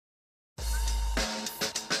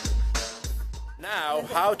Now,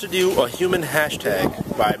 how to do a human hashtag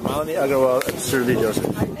by Malini Agarwal and Surli Joseph.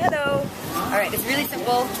 Hello. All right, it's really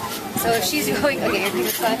simple. So if she's going, okay, you're doing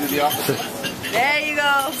this one. Do the opposite. There you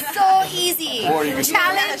go. So easy. Or you can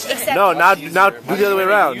Challenge accepted. No, now do the other way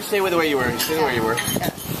around. You stay the way you were. You stay the way you were.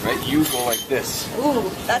 Right? You go like this. Ooh,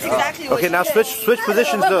 that's exactly what Okay, now switch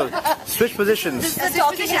positions though. Switch positions. This is a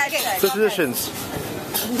talking hashtag. Switch positions.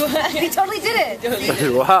 We totally did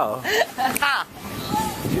it. Wow. Ha.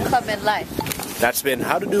 Club MedLife. That's been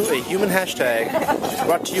How to Do a Human Hashtag,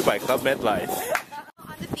 brought to you by Club MedLife.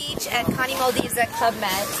 On the beach at Connie Maldives at Club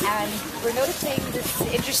Med, and we're noticing this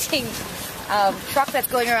interesting truck that's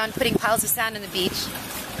going around putting piles of sand on the beach.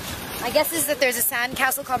 My guess is that there's a sand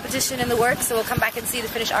castle competition in the works, so we'll come back and see the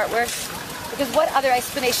finished artwork. Because what other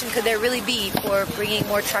explanation could there really be for bringing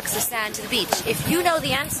more trucks of sand to the beach? If you know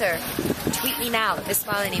the answer, tweet me now at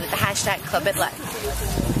MissMalini with the hashtag Club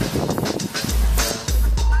MedLife.